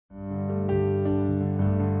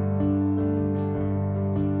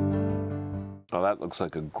Well, that looks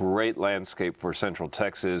like a great landscape for Central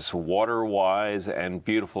Texas, water-wise and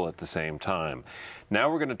beautiful at the same time. Now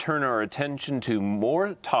we're going to turn our attention to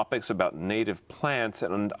more topics about native plants,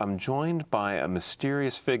 and I'm joined by a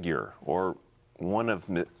mysterious figure, or one of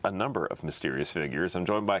a number of mysterious figures. I'm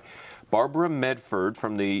joined by Barbara Medford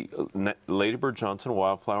from the Lady Bird Johnson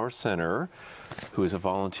Wildflower Center, who is a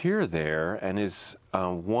volunteer there and is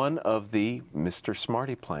one of the Mr.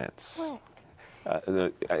 Smarty Plants. What?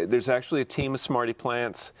 There's actually a team of Smarty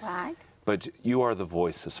Plants. Right. But you are the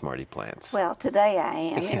voice of Smarty Plants. Well, today I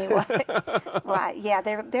am, anyway. Right, yeah,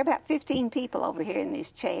 there are about 15 people over here in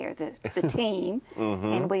this chair, the team,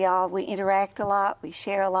 and we interact a lot, we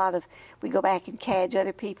share a lot of, we go back and catch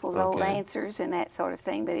other people's old answers and that sort of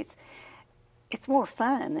thing, but it's more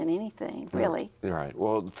fun than anything, really. Right.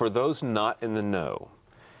 Well, for those not in the know,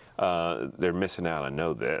 they're missing out, I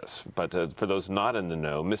know this, but for those not in the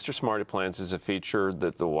know, Mr. Smarty Plants is a feature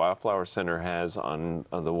that the Wildflower Center has on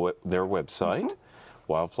their website,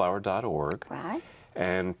 wildflower.org. Right.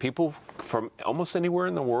 And people from almost anywhere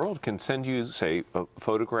in the world can send you, say, a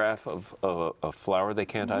photograph of a flower they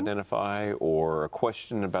can't identify or a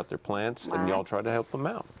question about their plants, and y'all try to help them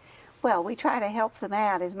out. Well, we try to help them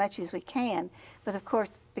out as much as we can, but of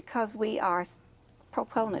course, because we are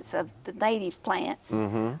proponents of the native plants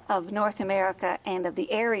of North America and of the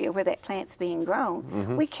area where that plant's being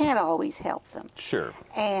grown, we can't always help them. Sure.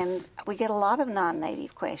 And we get a lot of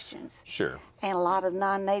non-native questions. Sure. And a lot of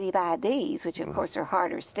non-native IDs, which of course are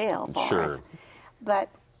harder still for us. But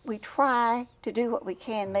we try to do what we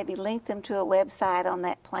can, maybe link them to a website on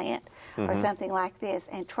that plant or something like this,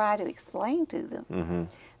 and try to explain to them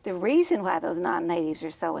the reason why those non-natives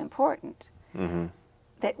are so important.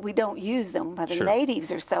 That we don't use them, but the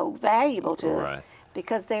natives are so valuable to us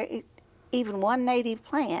because even one native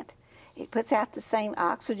plant, it puts out the same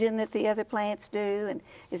oxygen that the other plants do and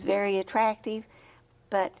is very attractive,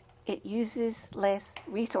 but it uses less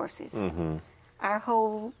resources. Our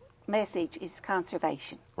whole message is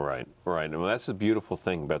conservation. Right, right. Well, that's the beautiful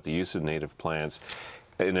thing about the use of native plants.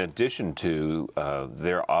 In addition to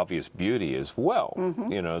their obvious beauty as well,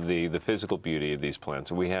 you know, the physical beauty of these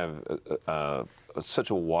plants. We have such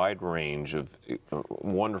a wide range of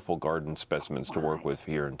wonderful garden specimens to work with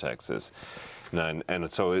here in Texas.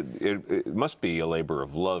 And so it must be a labor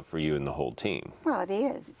of love for you and the whole team. Well, it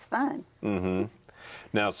is. It's fun.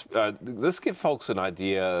 Now, let's give folks an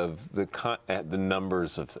idea of the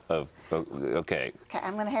numbers of okay.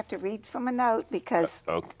 I'm going to have to read from a note because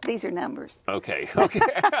these are numbers. Okay.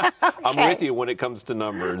 I'm with you when it comes to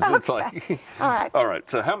numbers. It's like, all right.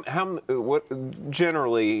 So,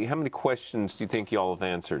 generally, how many questions do you think y'all have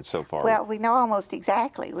answered so far? Well, we know almost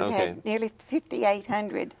exactly. We've had nearly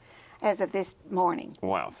 5,800. As of this morning.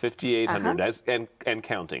 Wow, 5,800 and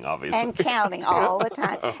counting, obviously. And counting all the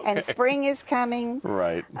time. And spring is coming.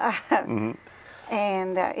 Right.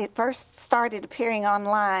 And it first started appearing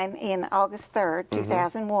online in August 3rd,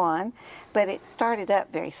 2001, but it started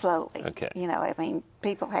up very slowly. You know, I mean,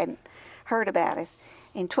 people hadn't heard about us.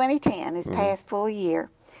 In 2010, this past full year,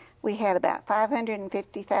 we had about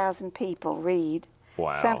 550,000 people read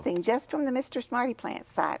something just from the Mr. Smarty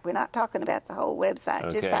Plants site. We're not talking about the whole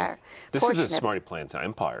website, just our portion. This is a Smarty Plants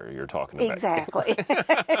empire you're talking about. Exactly.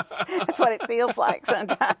 That's what it feels like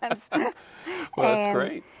sometimes. Well, that's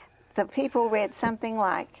great. The people read something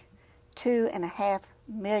like 2.5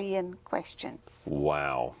 million questions.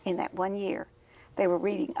 Wow. In that 1 year. They were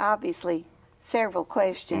reading, obviously, several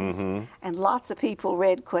questions, and lots of people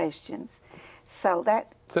read questions. So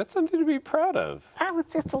that's something to be proud of.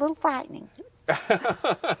 It's a little frightening.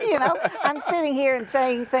 You know, I'm sitting here and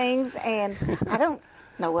saying things, and I don't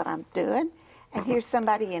know what I'm doing. And here's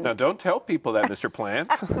somebody in. Now, don't tell people that, Mr.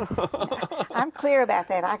 Plants. I'm clear about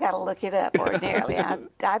that. I got to look it up ordinarily.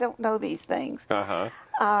 I don't know these things. The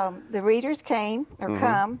readers came or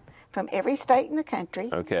come from every state in the country.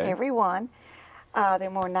 Every one. There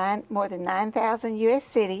are more than 9,000 U.S.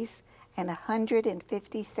 cities and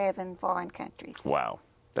 157 foreign countries. Wow.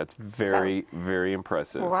 That's very, very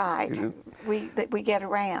impressive. Right. We get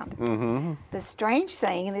around. The strange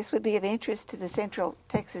thing, and this would be of interest to the Central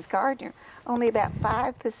Texas gardener, only about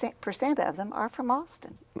 5% of them are from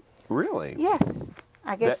Austin. Really? Yes.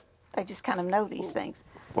 I guess they just kind of know these things.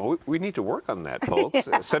 Well, we need to work on that, folks.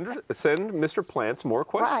 Send Mr. Plants more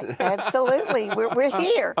questions. Right. Absolutely. We're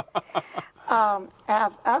here. Of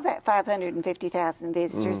that 550,000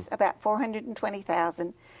 visitors, about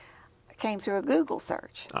 420,000 came through a Google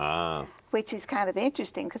search, which is kind of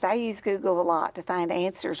interesting because I use Google a lot to find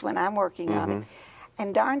answers when I'm working on it.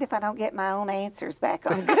 And darned if I don't get my own answers back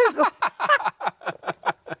on Google.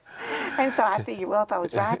 And so I figured, well, if I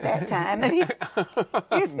was right that time,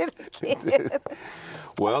 kid.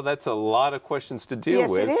 Well, that's a lot of questions to deal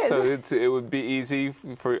with. It is. So it would be easy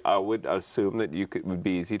I would assume that would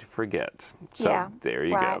be easy to forget. So there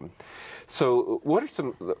you go. So what are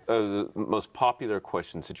some of the most popular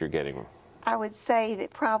questions that you're getting? I would say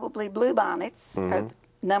that probably bluebonnets are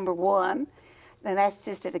number one, and that's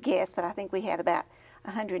just at a guess, but I think we had about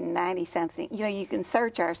 190 something. You know, you can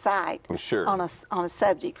search our site on a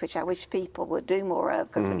subject, which I wish people would do more of,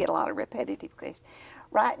 because we get a lot of repetitive questions.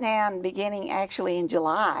 Right now, and beginning actually in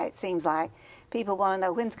July, it seems like people want to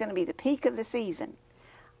know when's going to be the peak of the season.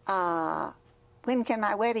 When can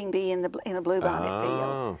my wedding be in a bluebonnet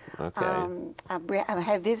field? Okay. I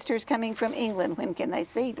have visitors coming from England. When can they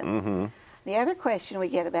see them? The other question we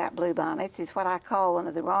get about bluebonnets is what I call one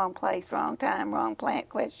of the wrong place, wrong time, wrong plant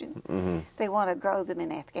questions. They want to grow them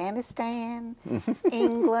in Afghanistan,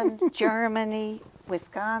 England, Germany,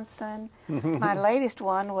 Wisconsin. My latest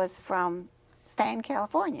one was from Stanton,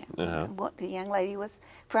 California. The young lady was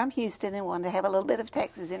from Houston and wanted to have a little bit of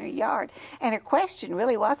Texas in her yard. And her question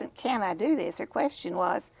really wasn't, can I do this? Her question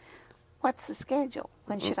was, what's the schedule?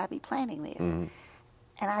 When should I be planting this? And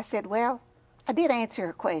I said, well, I did answer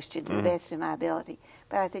her question to the best of my ability,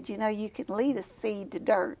 but I said, you know, you can lead a seed to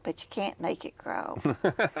dirt, but you can't make it grow.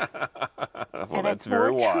 Well, and that's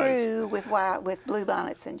very wise. True with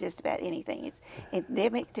bluebonnets than just about anything. It's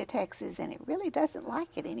endemic to Texas, and it really doesn't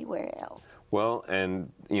like it anywhere else. Well,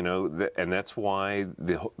 and you know, and that's why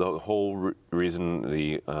the whole reason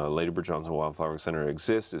the Lady Bird Johnson Wildflower Center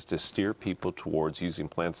exists is to steer people towards using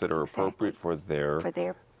plants that are appropriate for their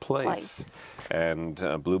place. And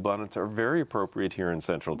bluebonnets are very appropriate here in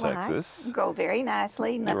Central Texas. Grow very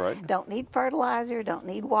nicely. Don't need fertilizer, don't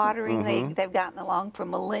need watering. They've gotten along for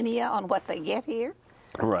millennia on what they get here.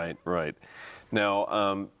 Right.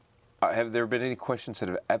 Now, have there been any questions that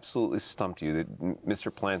have absolutely stumped you that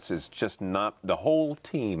Mr. Plants is just not, the whole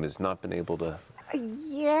team has not been able to?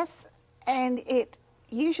 Yes, and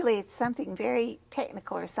usually it's something very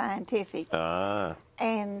technical or scientific.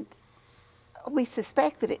 And we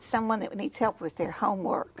suspect that it's someone that needs help with their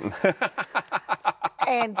homework.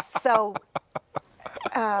 And so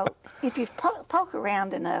if you poke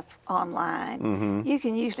around enough online, you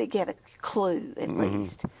can usually get a clue at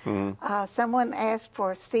least. Someone asked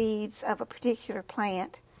for seeds of a particular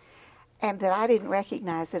plant and that I didn't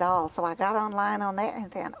recognize at all. So I got online on that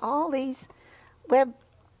and found all these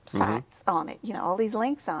websites on it, you know, all these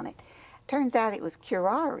links on it. Turns out it was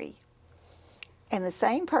curare. And the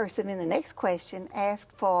same person in the next question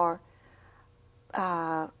asked for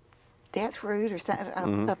death root or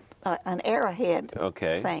something, an arrowhead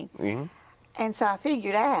thing. And so I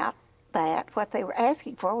figured out that what they were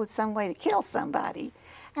asking for was some way to kill somebody.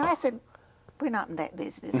 And I said, we're not in that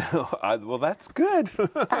business. Well, that's good.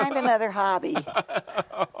 Find another hobby.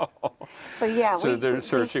 So yeah, they're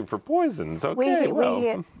searching for poisons. We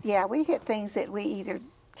hit things that we either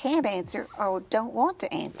can't answer or don't want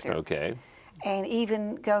to answer. Okay. And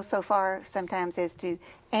even go so far sometimes as to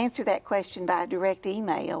answer that question by a direct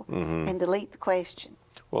email and delete the question.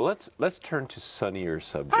 Well, let's turn to sunnier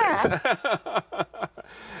subjects.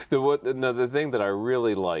 The thing that I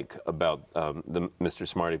really like about the Mr.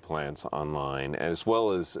 Smarty Plants online, as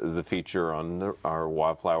well as the feature on our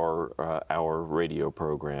Wildflower Hour radio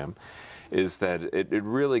program, is that it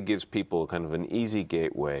really gives people kind of an easy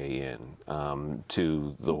gateway in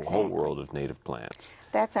to the whole world of native plants.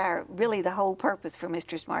 That's really the whole purpose for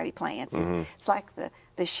Mr. Smarty Plants. It's like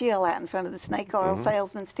the shill out in front of the snake oil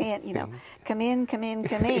salesman's tent, you know, come in.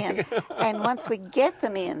 And once we get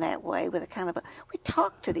them in that way with we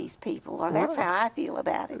talk to these people, or that's how I feel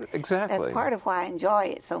about it. Exactly. That's part of why I enjoy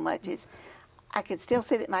it so much is I could still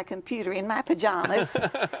sit at my computer in my pajamas,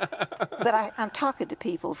 but I'm talking to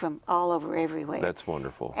people from all over everywhere. That's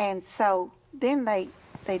wonderful. And so then they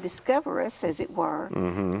discover us, as it were,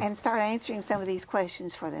 and start answering some of these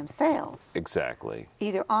questions for themselves. Exactly.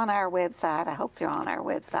 Either on our website, I hope they're on our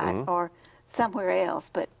website, or somewhere else,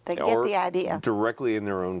 but they get the idea. Directly in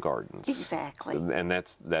their own gardens. Exactly. And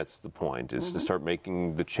that's the point, is to start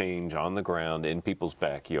making the change on the ground in people's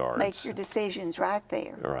backyards. Make your decisions right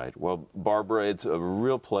there. All right. Well, Barbara, it's a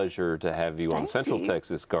real pleasure to have you on Central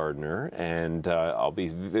Texas Gardener, and I'll be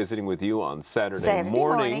visiting with you on Saturday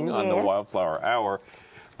morning on the Wildflower Hour.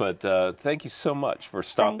 But thank you so much for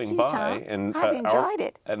stopping by. Tom. And I've enjoyed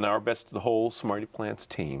it. And our best to the whole Smarty Plants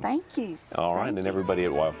team. Thank you. All right, and everybody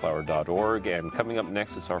at wildflower.org. And coming up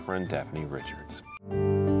next is our friend Daphne Richards.